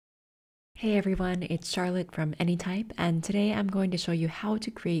Hey everyone, it's Charlotte from Anytype, and today I'm going to show you how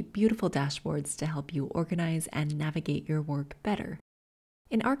to create beautiful dashboards to help you organize and navigate your work better.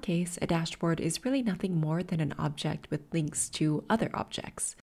 In our case, a dashboard is really nothing more than an object with links to other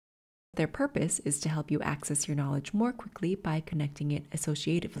objects. Their purpose is to help you access your knowledge more quickly by connecting it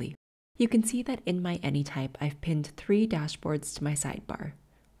associatively. You can see that in my Anytype, I've pinned 3 dashboards to my sidebar.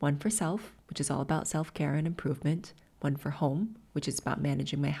 One for self, which is all about self-care and improvement, one for home, which is about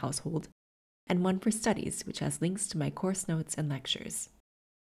managing my household, and one for studies, which has links to my course notes and lectures.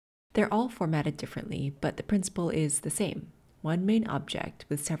 They're all formatted differently, but the principle is the same: one main object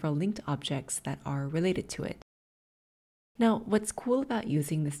with several linked objects that are related to it. Now, what's cool about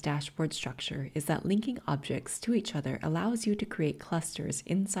using this dashboard structure is that linking objects to each other allows you to create clusters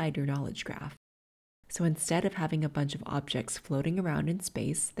inside your knowledge graph. So instead of having a bunch of objects floating around in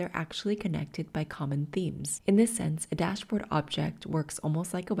space, they're actually connected by common themes. In this sense, a dashboard object works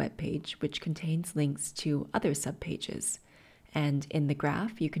almost like a web page, which contains links to other subpages. And in the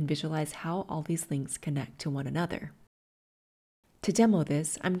graph, you can visualize how all these links connect to one another. To demo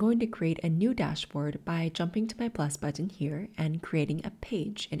this, I'm going to create a new dashboard by jumping to my plus button here and creating a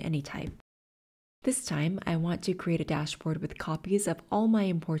page in Anytype. This time, I want to create a dashboard with copies of all my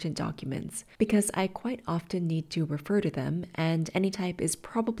important documents because I quite often need to refer to them, and Anytype is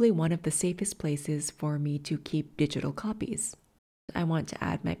probably one of the safest places for me to keep digital copies. I want to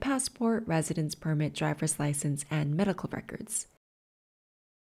add my passport, residence permit, driver's license, and medical records.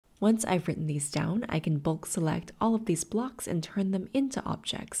 Once I've written these down, I can bulk select all of these blocks and turn them into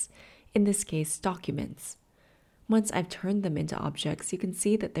objects, in this case, documents. Once I've turned them into objects, you can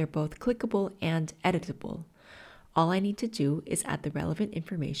see that they're both clickable and editable. All I need to do is add the relevant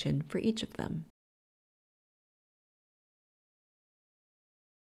information for each of them.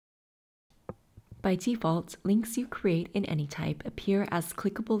 By default, links you create in Anytype appear as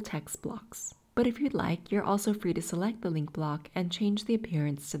clickable text blocks. But if you'd like, you're also free to select the link block and change the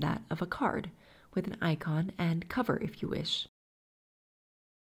appearance to that of a card, with an icon and cover if you wish.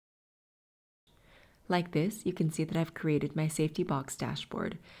 Like this, you can see that I've created my safety box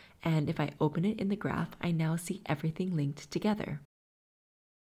dashboard, and if I open it in the graph, I now see everything linked together.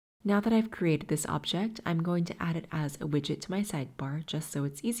 Now that I've created this object, I'm going to add it as a widget to my sidebar, just so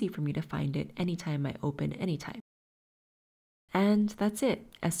it's easy for me to find it anytime I open Anytype. And that's it,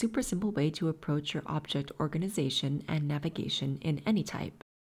 a super simple way to approach your object organization and navigation in Anytype.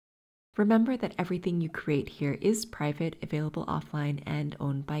 Remember that everything you create here is private, available offline, and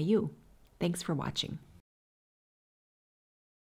owned by you. Thanks for watching.